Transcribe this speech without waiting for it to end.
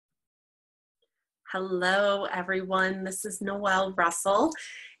Hello, everyone. This is Noelle Russell,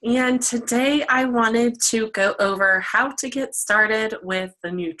 and today I wanted to go over how to get started with the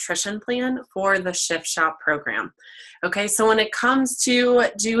nutrition plan for the Shift Shop program. Okay, so when it comes to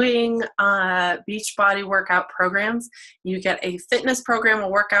doing Beachbody workout programs, you get a fitness program, a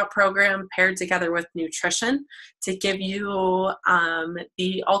workout program paired together with nutrition to give you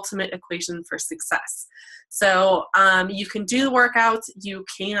the ultimate equation for success. So you can do the workouts, you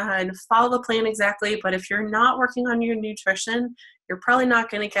can follow the plan exactly, but if you're not working on your nutrition, you're probably not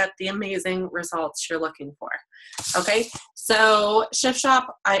going to get the amazing results you're looking for. Okay, so Shift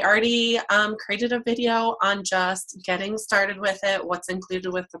Shop, I already created a video on just getting started with it, what's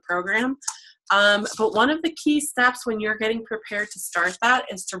included with the program. But one of the key steps when you're getting prepared to start that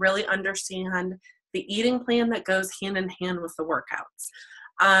is to really understand the eating plan that goes hand in hand with the workouts.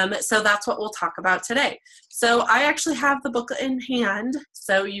 So that's what we'll talk about today. So I actually have the booklet in hand,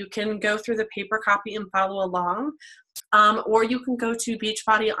 so you can go through the paper copy and follow along, or you can go to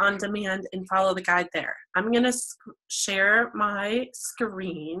Beachbody On Demand and follow the guide there. I'm going to share my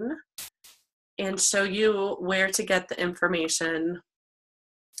screen and show you where to get the information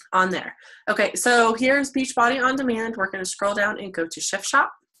on there. Okay, so here's Beachbody On Demand. We're going to scroll down and go to Shift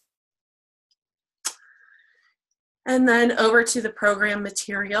Shop. And then over to the program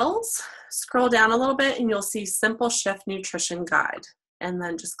materials, scroll down a little bit and you'll see Simple Shift Nutrition Guide. And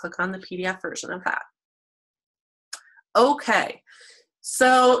then just click on the PDF version of that. Okay,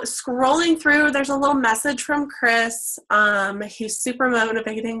 so scrolling through, there's a little message from Chris. He's super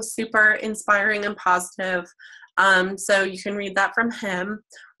motivating, super inspiring and positive. So you can read that from him.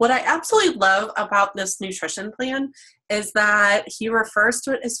 What I absolutely love about this nutrition plan is that he refers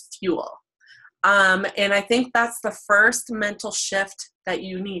to it as fuel. And I think that's the first mental shift that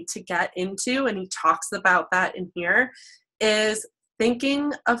you need to get into, and he talks about that in here, is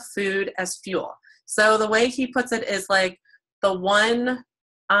thinking of food as fuel. So the way he puts it is like the one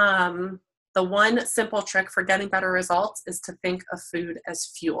simple trick for getting better results is to think of food as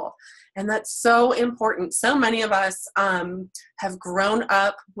fuel. And that's so important. So many of us have grown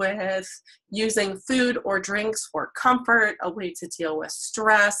up with using food or drinks for comfort, a way to deal with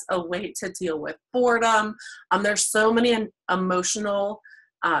stress, a way to deal with boredom. There's so many emotional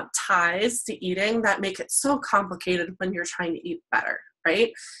ties to eating that make it so complicated when you're trying to eat better,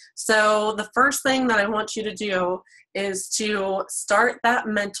 right? So the first thing that I want you to do is to start that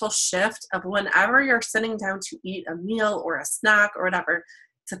mental shift of whenever you're sitting down to eat a meal or a snack or whatever,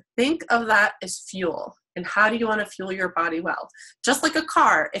 to think of that as fuel. And how do you want to fuel your body well? Just like a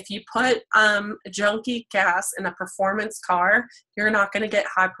car, if you put junky gas in a performance car, you're not going to get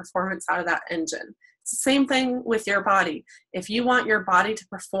high performance out of that engine. It's the same thing with your body. If you want your body to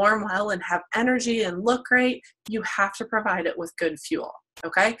perform well and have energy and look great, you have to provide it with good fuel,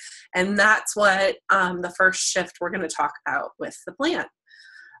 okay? And that's what the first shift we're going to talk about with the plan.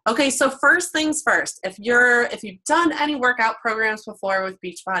 Okay, so first things first, if you've done any workout programs before with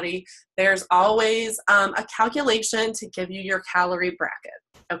Beachbody, there's always a calculation to give you your calorie bracket,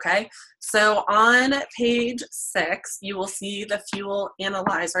 okay? So on page 6, you will see the fuel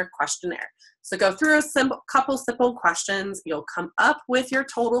analyzer questionnaire. So go through a couple simple questions, you'll come up with your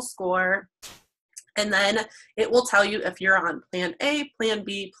total score, and then it will tell you if you're on plan A, plan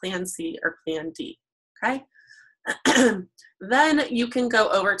B, plan C, or plan D, okay? Then you can go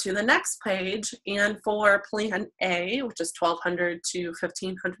over to the next page, and for plan A, which is 1,200 to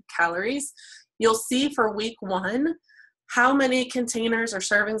 1,500 calories, you'll see for week 1 how many containers or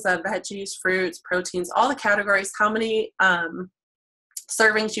servings of veggies, fruits, proteins, all the categories, how many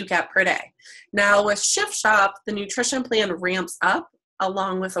servings you get per day. Now with Shift Shop, the nutrition plan ramps up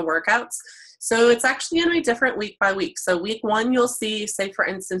along with the workouts. So it's actually going to be different week by week. So week 1, you'll see, say for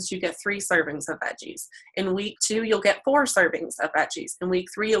instance, you get 3 servings of veggies. In week 2, you'll get 4 servings of veggies. In week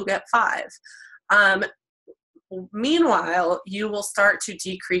 3, you'll get 5. Meanwhile, you will start to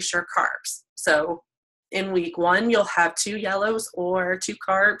decrease your carbs. So in week 1, you'll have 2 yellows or 2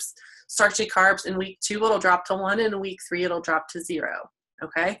 carbs, starchy carbs. In week 2, it'll drop to 1. And in week 3, it'll drop to 0.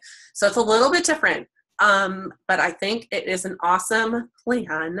 Okay, so it's a little bit different. But I think it is an awesome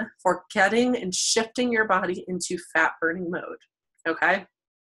plan for getting and shifting your body into fat burning mode. Okay.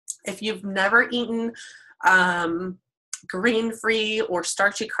 If you've never eaten grain free or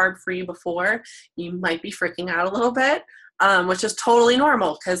starchy carb free before, you might be freaking out a little bit, which is totally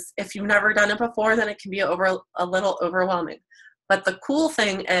normal, because if you've never done it before, then it can be a little overwhelming. But the cool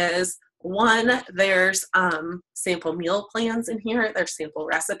thing is, One, there's sample meal plans in here. There's sample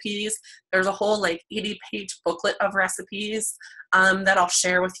recipes. There's a whole like 80-page booklet of recipes that I'll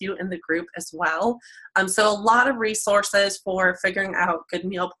share with you in the group as well. So a lot of resources for figuring out good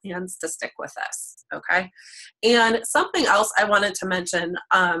meal plans to stick with us, okay? And something else I wanted to mention,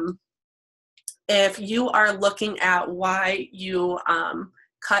 if you are looking at why you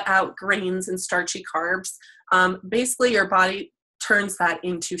cut out grains and starchy carbs, basically your body turns that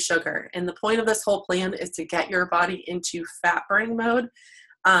into sugar. And the point of this whole plan is to get your body into fat burning mode.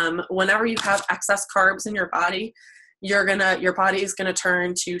 Whenever you have excess carbs in your body, your body is gonna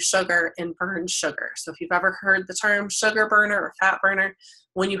turn to sugar and burn sugar. So if you've ever heard the term sugar burner or fat burner,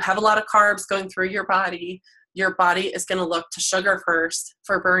 when you have a lot of carbs going through your body is gonna look to sugar first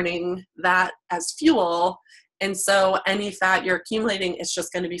for burning that as fuel. And so any fat you're accumulating is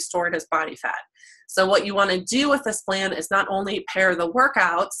just gonna be stored as body fat. So what you want to do with this plan is not only pair the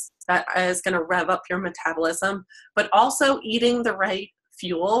workouts that is going to rev up your metabolism, but also eating the right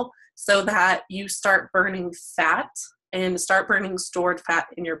fuel so that you start burning fat and start burning stored fat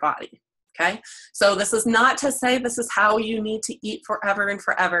in your body. Okay, so this is not to say this is how you need to eat forever and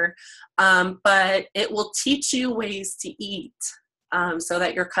forever, but it will teach you ways to eat so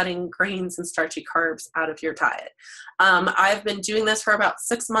that you're cutting grains and starchy carbs out of your diet. I've been doing this for about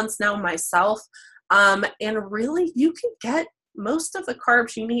 6 months now myself. And really, you can get most of the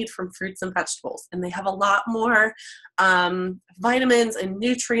carbs you need from fruits and vegetables, and they have a lot more vitamins and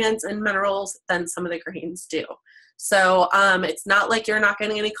nutrients and minerals than some of the grains do. So it's not like you're not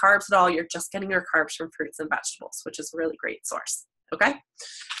getting any carbs at all. You're just getting your carbs from fruits and vegetables, which is a really great source. Okay,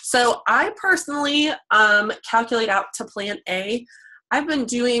 so I personally calculate out to plan A. I've been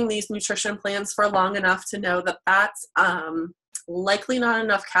doing these nutrition plans for long enough to know that that's likely not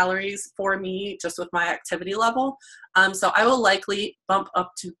enough calories for me just with my activity level. So I will likely bump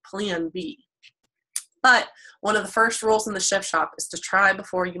up to plan B. But one of the first rules in the Shift Shop is to try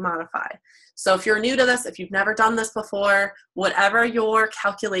before you modify. So if you're new to this, if you've never done this before, whatever your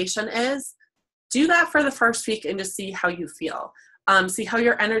calculation is, do that for the first week and just see how you feel. See how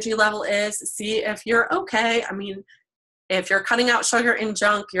your energy level is, see if you're okay. I mean, if you're cutting out sugar and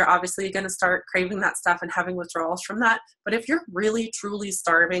junk, you're obviously going to start craving that stuff and having withdrawals from that. But if you're really, truly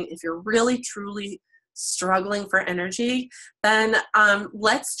starving, if you're really, truly struggling for energy, then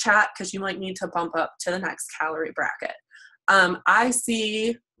let's chat because you might need to bump up to the next calorie bracket. I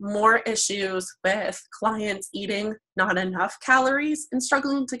see more issues with clients eating not enough calories and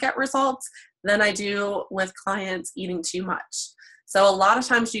struggling to get results than I do with clients eating too much. So a lot of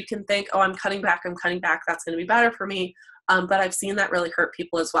times you can think, oh, I'm cutting back, that's going to be better for me. But I've seen that really hurt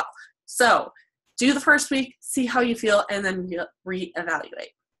people as well. So do the first week, see how you feel, and then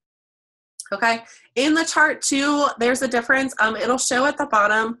reevaluate. Okay, in the chart too, there's a difference. It'll show at the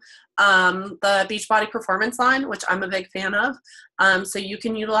bottom the Beachbody performance line, which I'm a big fan of. So you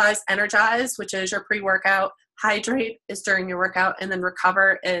can utilize Energize, which is your pre-workout, Hydrate is during your workout, and then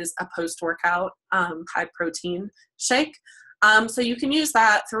Recover is a post-workout high protein shake. So you can use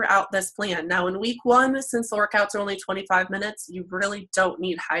that throughout this plan. Now in week 1, since the workouts are only 25 minutes, you really don't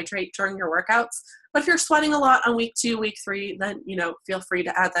need Hydrate during your workouts. But if you're sweating a lot on week 2, week 3, then, feel free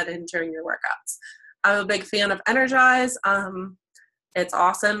to add that in during your workouts. I'm a big fan of Energize. It's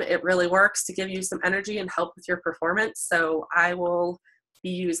awesome. It really works to give you some energy and help with your performance. So I will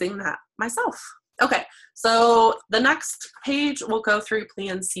be using that myself. Okay, so the next page, we'll go through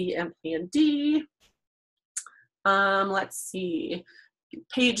Plan C and Plan D. Let's see.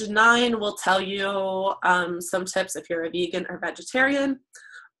 Page 9 will tell you some tips if you're a vegan or vegetarian.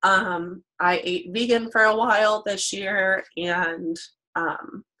 I ate vegan for a while this year, and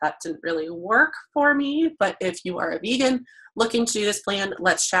that didn't really work for me. But if you are a vegan looking to do this plan,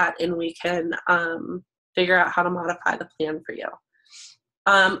 let's chat and we can figure out how to modify the plan for you.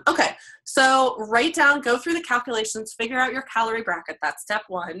 Okay, so go through the calculations, figure out your calorie bracket. That's step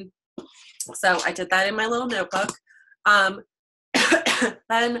 1. So I did that in my little notebook.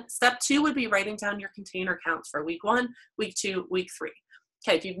 Then step 2 would be writing down your container counts for week 1, week 2, week 3.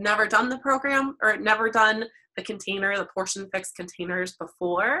 Okay, if you've never done the program or never done the portion fixed containers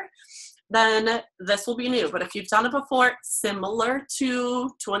before, then this will be new. But if you've done it before, similar to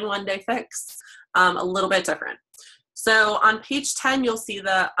 21 Day Fix, a little bit different. So on page 10, you'll see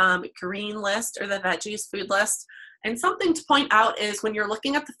the green list or the veggies food list. And something to point out is when you're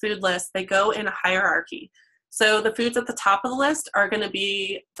looking at the food list, they go in a hierarchy. So the foods at the top of the list are going to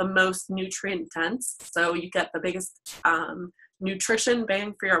be the most nutrient dense. So you get the biggest nutrition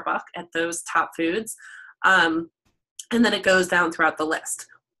bang for your buck at those top foods. And then it goes down throughout the list.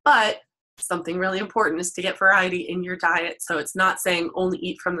 But Something really important is to get variety in your diet. So it's not saying only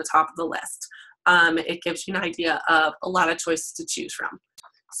eat from the top of the list. It gives you an idea of a lot of choices to choose from.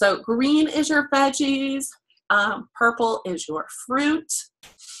 So green is your veggies, purple is your fruit.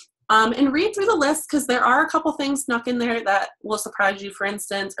 And read through the list because there are a couple things snuck in there that will surprise you, for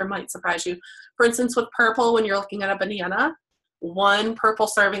instance, or might surprise you. For instance, with purple, when you're looking at a banana, one purple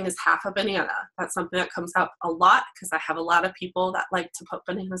serving is half a banana. That's something that comes up a lot because I have a lot of people that like to put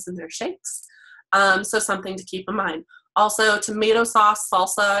bananas in their shakes. So something to keep in mind. Also, tomato sauce,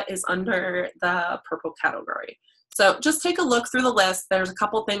 salsa is under the purple category. So just take a look through the list. There's a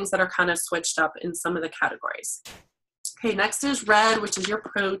couple things that are kind of switched up in some of the categories. Okay, next is red, which is your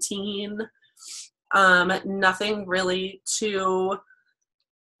protein. Nothing really too,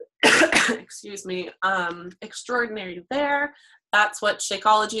 excuse me, extraordinary there. That's what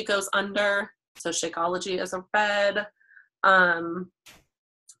Shakeology goes under. So Shakeology is a red.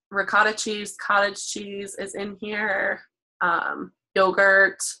 Ricotta cheese, cottage cheese is in here.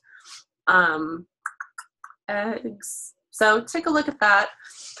 Yogurt, eggs. So take a look at that.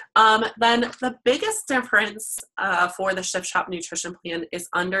 Then the biggest difference for the Shift Shop Nutrition Plan is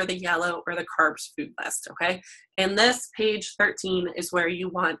under the yellow or the carbs food list, okay? And this page 13 is where you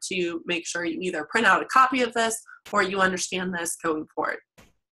want to make sure you either print out a copy of this or you understand this going forward.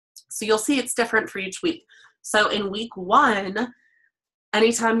 So you'll see it's different for each week. So in week 1,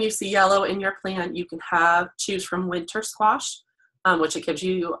 anytime you see yellow in your plan, you can choose from winter squash, which it gives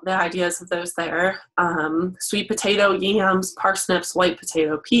you the ideas of those there. Sweet potato, yams, parsnips, white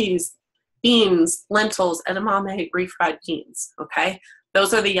potato, peas, beans, lentils, edamame, refried beans, okay?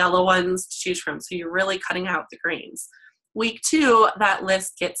 Those are the yellow ones to choose from, so you're really cutting out the grains. Week 2, that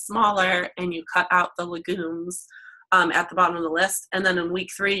list gets smaller and you cut out the legumes at the bottom of the list, and then in week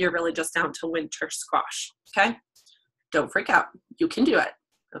 3, you're really just down to winter squash, okay? Don't freak out. You can do it,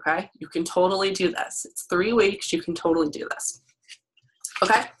 okay? You can totally do this. It's 3 weeks. You can totally do this.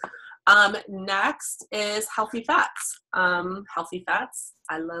 Okay, next is healthy fats. Healthy fats,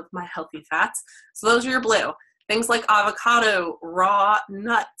 I love my healthy fats. So those are your blue. Things like avocado, raw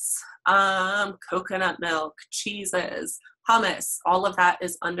nuts, coconut milk, cheeses, hummus, all of that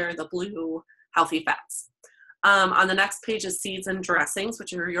is under the blue healthy fats. On the next page is seeds and dressings,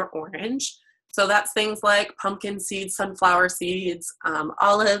 which are your orange. So that's things like pumpkin seeds, sunflower seeds,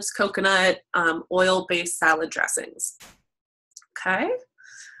 olives, coconut, oil-based salad dressings. Okay.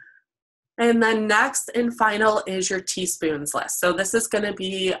 And then next and final is your teaspoons list. So this is going to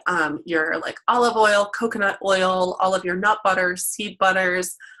be your like olive oil, coconut oil, all of your nut butters, seed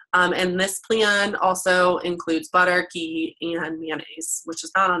butters, and this plan also includes butter, ghee, and mayonnaise, which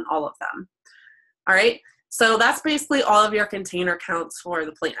is not on all of them. All right, so that's basically all of your container counts for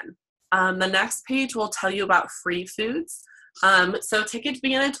the plan. The next page will tell you about free foods. So take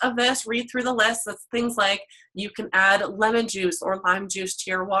advantage of this, read through the list. That's things like you can add lemon juice or lime juice to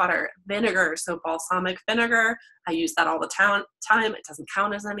your water, vinegar, so balsamic vinegar. I use that all the time. It doesn't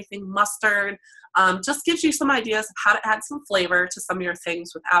count as anything. Mustard. Just gives you some ideas of how to add some flavor to some of your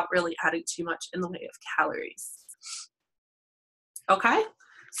things without really adding too much in the way of calories. Okay,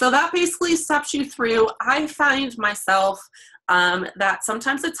 so that basically steps you through. I find myself that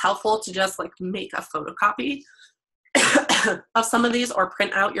sometimes it's helpful to just like make a photocopy of some of these or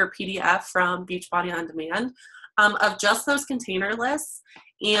print out your PDF from Beachbody On Demand of just those container lists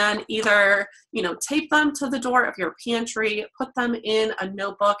and either, tape them to the door of your pantry, put them in a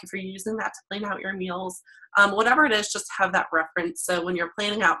notebook if you're using that to plan out your meals, whatever it is, just have that reference. So when you're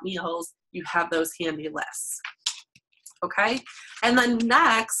planning out meals, you have those handy lists. Okay. And then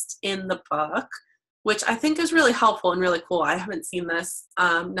next in the book, which I think is really helpful and really cool. I haven't seen this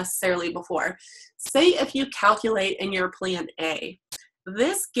necessarily before. Say if you calculate in your plan A,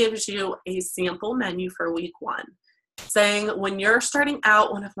 this gives you a sample menu for week 1, saying when you're starting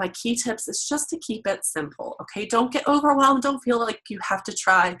out, one of my key tips is just to keep it simple, okay? Don't get overwhelmed. Don't feel like you have to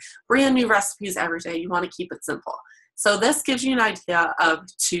try brand new recipes every day. You want to keep it simple. So this gives you an idea of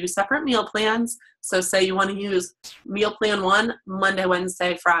 2 separate meal plans. So say you want to use meal plan 1, Monday,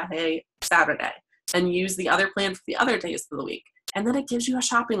 Wednesday, Friday, Saturday, and use the other plan for the other days of the week. And then it gives you a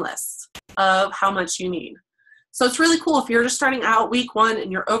shopping list of how much you need. So it's really cool if you're just starting out week 1 and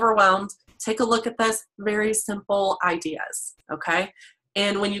you're overwhelmed, take a look at this, very simple ideas, okay?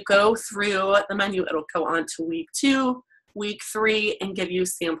 And when you go through the menu, it'll go on to week 2, week 3, and give you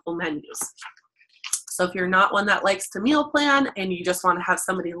sample menus. So if you're not one that likes to meal plan and you just want to have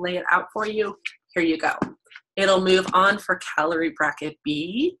somebody lay it out for you, here you go. It'll move on for calorie bracket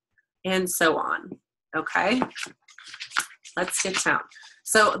B, and so on, okay? Let's get down.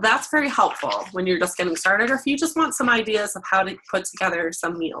 So that's very helpful when you're just getting started, or if you just want some ideas of how to put together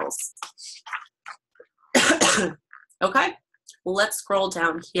some meals. Okay, let's scroll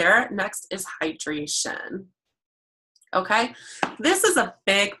down here. Next is hydration. Okay, this is a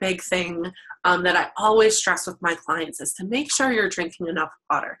big thing that I always stress with my clients, is to make sure you're drinking enough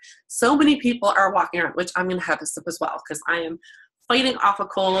water. So many people are walking around, which I'm going to have a sip as well because I am fighting off a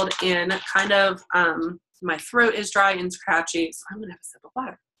cold and kind of my throat is dry and scratchy, so I'm going to have a sip of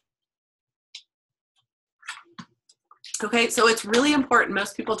water. Okay, so it's really important.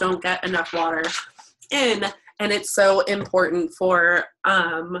 Most people don't get enough water in, and it's so important for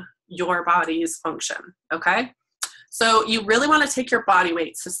your body's function, okay? So you really want to take your body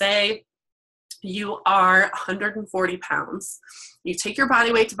weight. So say you are 140 pounds. You take your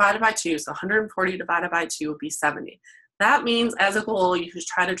body weight divided by 2, so 140 divided by 2 would be 70. That means as a goal, you should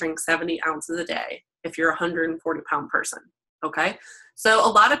try to drink 70 ounces a day if you're a 140-pound person, okay? So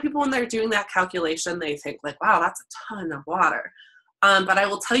a lot of people, when they're doing that calculation, they think like, wow, that's a ton of water. But I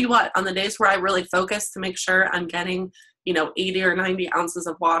will tell you what, on the days where I really focus to make sure I'm getting, 80 or 90 ounces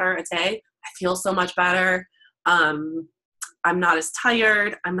of water a day, I feel so much better. I'm not as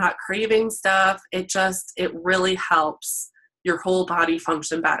tired. I'm not craving stuff. It really helps your whole body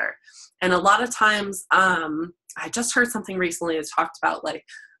function better. And a lot of times, I just heard something recently that talked about like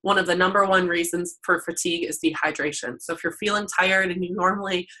one of the number one reasons for fatigue is dehydration. So if you're feeling tired and you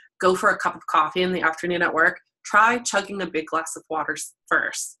normally go for a cup of coffee in the afternoon at work, try chugging a big glass of water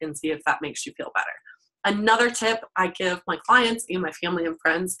first and see if that makes you feel better. Another tip I give my clients and my family and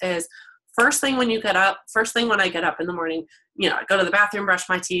friends is first thing when I get up in the morning, I go to the bathroom, brush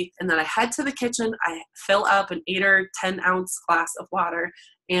my teeth, and then I head to the kitchen. I fill up an 8 or 10 ounce glass of water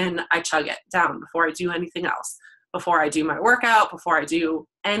and I chug it down before I do anything else. Before I do my workout, before I do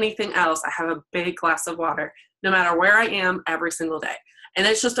anything else, I have a big glass of water, no matter where I am, every single day. And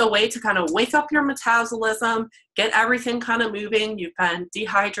it's just a way to kind of wake up your metabolism, get everything kind of moving. You've been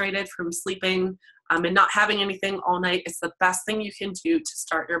dehydrated from sleeping and not having anything all night. It's the best thing you can do to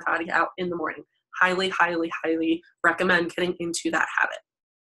start your body out in the morning. Highly, highly, highly recommend getting into that habit.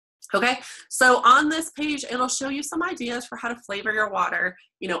 Okay, so on this page, it'll show you some ideas for how to flavor your water,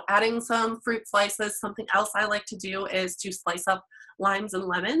 adding some fruit slices. Something else I like to do is to slice up limes and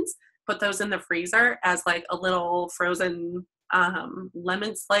lemons, put those in the freezer as like a little frozen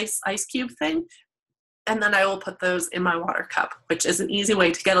lemon slice ice cube thing. And then I will put those in my water cup, which is an easy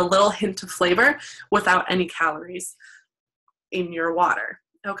way to get a little hint of flavor without any calories in your water.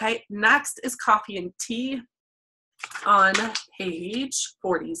 Okay, next is coffee and tea on page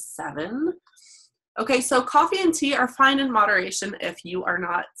 47. Okay, so coffee and tea are fine in moderation if you are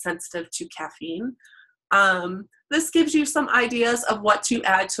not sensitive to caffeine. This gives you some ideas of what to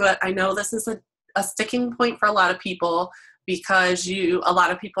add to it. I know this is a sticking point for a lot of people because a lot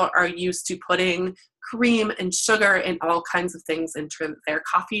of people are used to putting cream and sugar and all kinds of things into their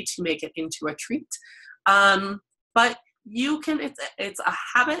coffee to make it into a treat. But it's a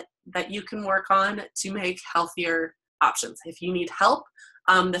habit that you can work on to make healthier options. If you need help,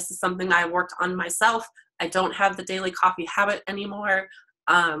 this is something I worked on myself. I don't have the daily coffee habit anymore.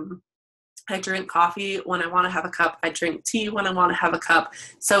 I drink coffee when I want to have a cup. I drink tea when I want to have a cup.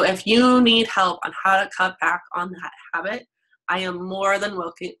 So if you need help on how to cut back on that habit, I am more than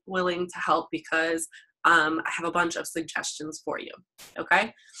willing to help because I have a bunch of suggestions for you.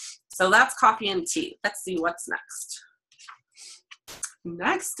 Okay, so that's coffee and tea. Let's see what's next.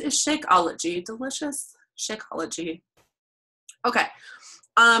 Next is Shakeology. Delicious Shakeology. Okay,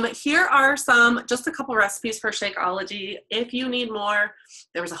 here are just a couple recipes for Shakeology. If you need more,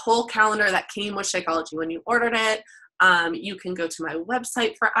 there was a whole calendar that came with Shakeology when you ordered it. You can go to my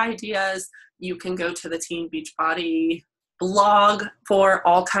website for ideas. You can go to the Teen Beachbody blog for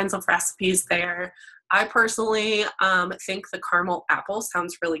all kinds of recipes there. I personally think the caramel apple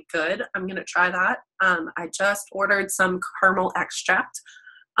sounds really good. I'm going to try that. I just ordered some caramel extract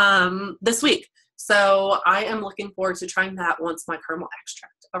this week. So I am looking forward to trying that once my caramel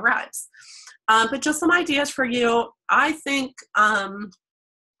extract arrives. But just some ideas for you. I think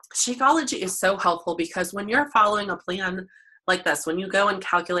Shakeology is so helpful because when you're following a plan like this, when you go and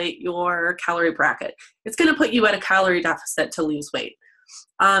calculate your calorie bracket, it's going to put you at a calorie deficit to lose weight.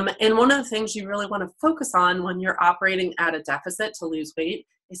 And one of the things you really want to focus on when you're operating at a deficit to lose weight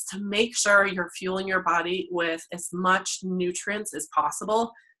is to make sure you're fueling your body with as much nutrients as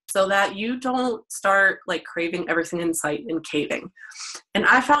possible so that you don't start like craving everything in sight and caving. And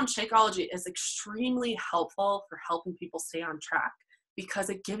I found Shakeology is extremely helpful for helping people stay on track because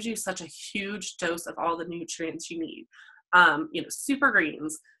it gives you such a huge dose of all the nutrients you need. Super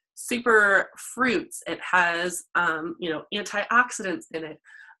greens, super fruits. It has, antioxidants in it,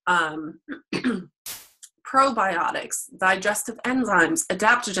 probiotics, digestive enzymes,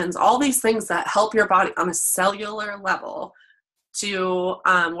 adaptogens, all these things that help your body on a cellular level to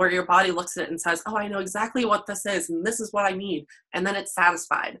where your body looks at it and says, oh, I know exactly what this is, and this is what I need, and then it's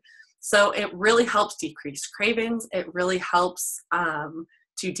satisfied. So it really helps decrease cravings. It really helps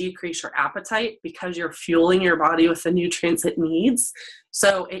to decrease your appetite because you're fueling your body with the nutrients it needs.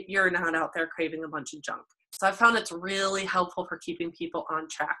 So you're not out there craving a bunch of junk. So I found it's really helpful for keeping people on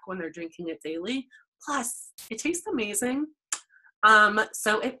track when they're drinking it daily. Plus, it tastes amazing.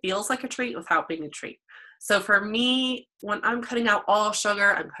 So it feels like a treat without being a treat. So for me, when I'm cutting out all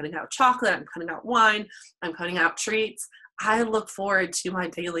sugar, I'm cutting out chocolate, I'm cutting out wine, I'm cutting out treats, I look forward to my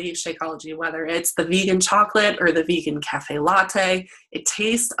daily Shakeology, whether it's the vegan chocolate or the vegan cafe latte. It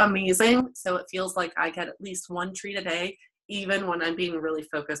tastes amazing, so it feels like I get at least one treat a day, even when I'm being really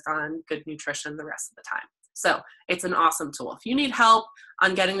focused on good nutrition the rest of the time. So it's an awesome tool. If you need help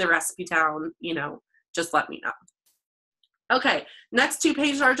on getting the recipe down, just let me know. Okay, next 2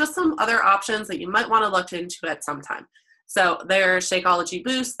 pages are just some other options that you might want to look into at some time. So there's Shakeology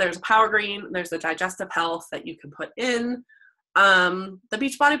Boost, there's Power Green, there's the Digestive Health that you can put in. The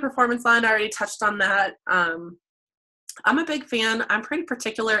Beachbody Performance line, I already touched on that. I'm a big fan. I'm pretty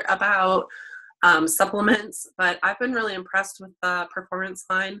particular about supplements, but I've been really impressed with the Performance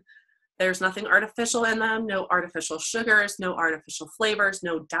line. There's nothing artificial in them, no artificial sugars, no artificial flavors,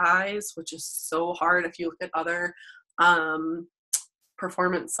 no dyes, which is so hard if you look at other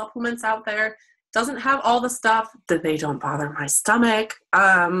performance supplements out there. Doesn't have all the stuff that they don't bother my stomach.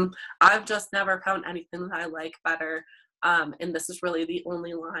 I've just never found anything that I like better. And this is really the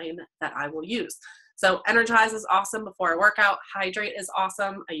only line that I will use. So Energize is awesome before I work out. Hydrate is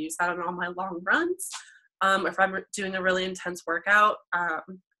awesome. I use that on all my long runs. If I'm doing a really intense workout,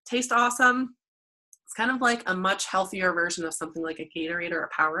 Taste awesome. It's kind of like a much healthier version of something like a Gatorade or a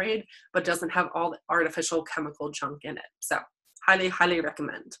Powerade, but doesn't have all the artificial chemical junk in it. So highly, highly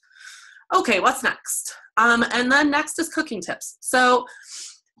recommend. Okay, what's next? And then next is cooking tips. So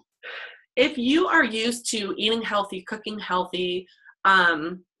if you are used to eating healthy, cooking healthy,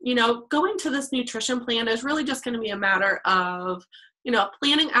 going to this nutrition plan is really just going to be a matter of,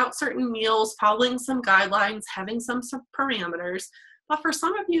 planning out certain meals, following some guidelines, having some parameters. But for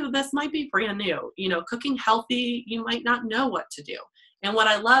some of you, this might be brand new. Cooking healthy, you might not know what to do. And what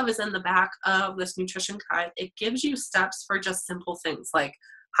I love is in the back of this nutrition guide, it gives you steps for just simple things like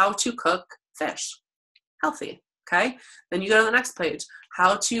how to cook fish healthy, okay? Then you go to the next page,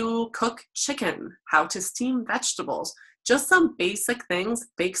 how to cook chicken, how to steam vegetables, just some basic things.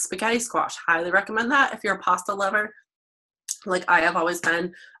 Baked spaghetti squash, highly recommend that if you're a pasta lover, like I have always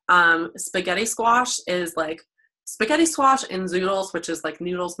been. Spaghetti squash is like spaghetti squash and zoodles, which is like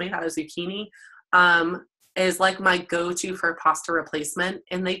noodles made out of zucchini, is like my go-to for pasta replacement,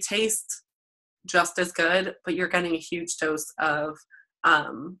 and they taste just as good, but you're getting a huge dose of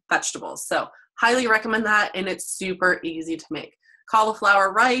vegetables. So highly recommend that, and it's super easy to make.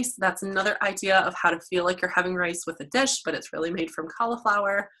 Cauliflower rice, that's another idea of how to feel like you're having rice with a dish, but it's really made from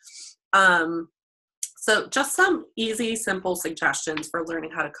cauliflower. So just some easy, simple suggestions for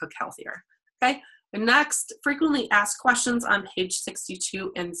learning how to cook healthier, okay? And next, frequently asked questions on page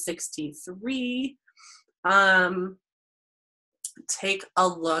 62 and 63. Take a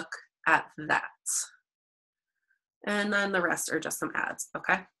look at that. And then the rest are just some ads,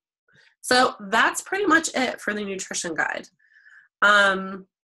 okay? So that's pretty much it for the nutrition guide.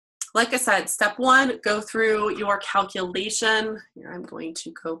 Like I said, step 1, go through your calculation. Here, I'm going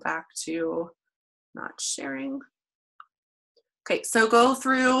to go back to not sharing. Okay, so go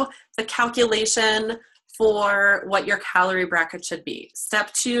through the calculation for what your calorie bracket should be.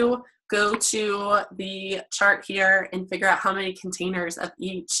 Step 2, go to the chart here and figure out how many containers of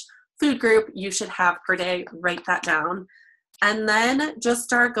each food group you should have per day. Write that down. And then just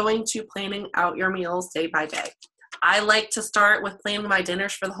start going to planning out your meals day by day. I like to start with planning my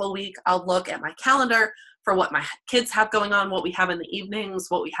dinners for the whole week. I'll look at my calendar for what my kids have going on, what we have in the evenings,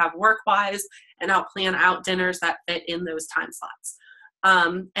 what we have work-wise, and I'll plan out dinners that fit in those time slots.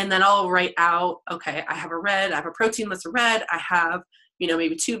 And then I'll write out, okay, I have a protein that's a red, I have,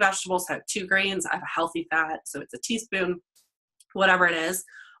 maybe 2 vegetables, I have 2 grains, I have a healthy fat, so it's a teaspoon, whatever it is.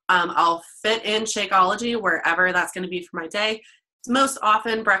 I'll fit in Shakeology wherever that's going to be for my day. It's most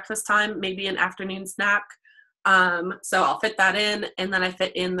often breakfast time, maybe an afternoon snack. So I'll fit that in, and then I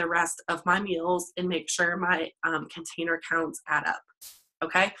fit in the rest of my meals and make sure my container counts add up.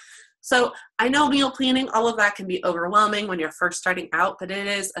 Okay. So I know meal planning, all of that can be overwhelming when you're first starting out, but it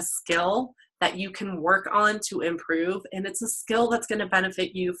is a skill that you can work on to improve, and it's a skill that's going to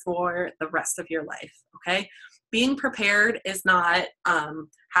benefit you for the rest of your life, okay? Being prepared is not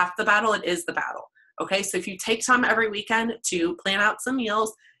half the battle, it is the battle, okay? So if you take time every weekend to plan out some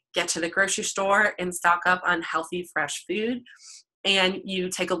meals, get to the grocery store and stock up on healthy, fresh food, and you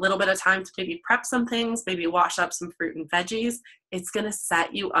take a little bit of time to maybe prep some things, maybe wash up some fruit and veggies, it's going to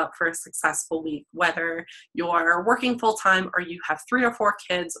set you up for a successful week, whether you're working full-time or you have 3 or 4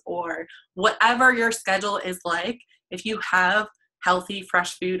 kids or whatever your schedule is like. If you have healthy,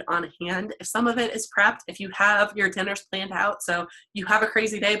 fresh food on hand, if some of it is prepped, if you have your dinners planned out, so you have a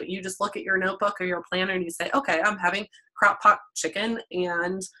crazy day, but you just look at your notebook or your planner and you say, okay, I'm having crock pot chicken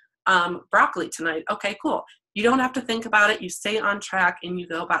and broccoli tonight. Okay, cool. You don't have to think about it. You stay on track and you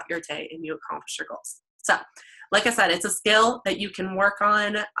go about your day and you accomplish your goals. So, like I said, it's a skill that you can work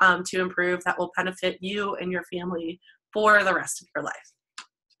on to improve that will benefit you and your family for the rest of your life.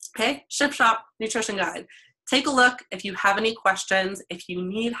 Okay, Ship Shop Nutrition Guide. Take a look. If you have any questions, if you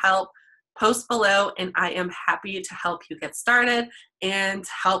need help, post below and I am happy to help you get started and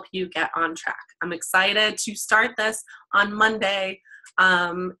help you get on track. I'm excited to start this on Monday.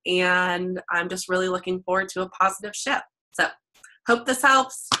 And I'm just really looking forward to a positive shift. So hope this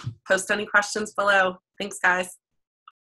helps. Post any questions below. Thanks, guys.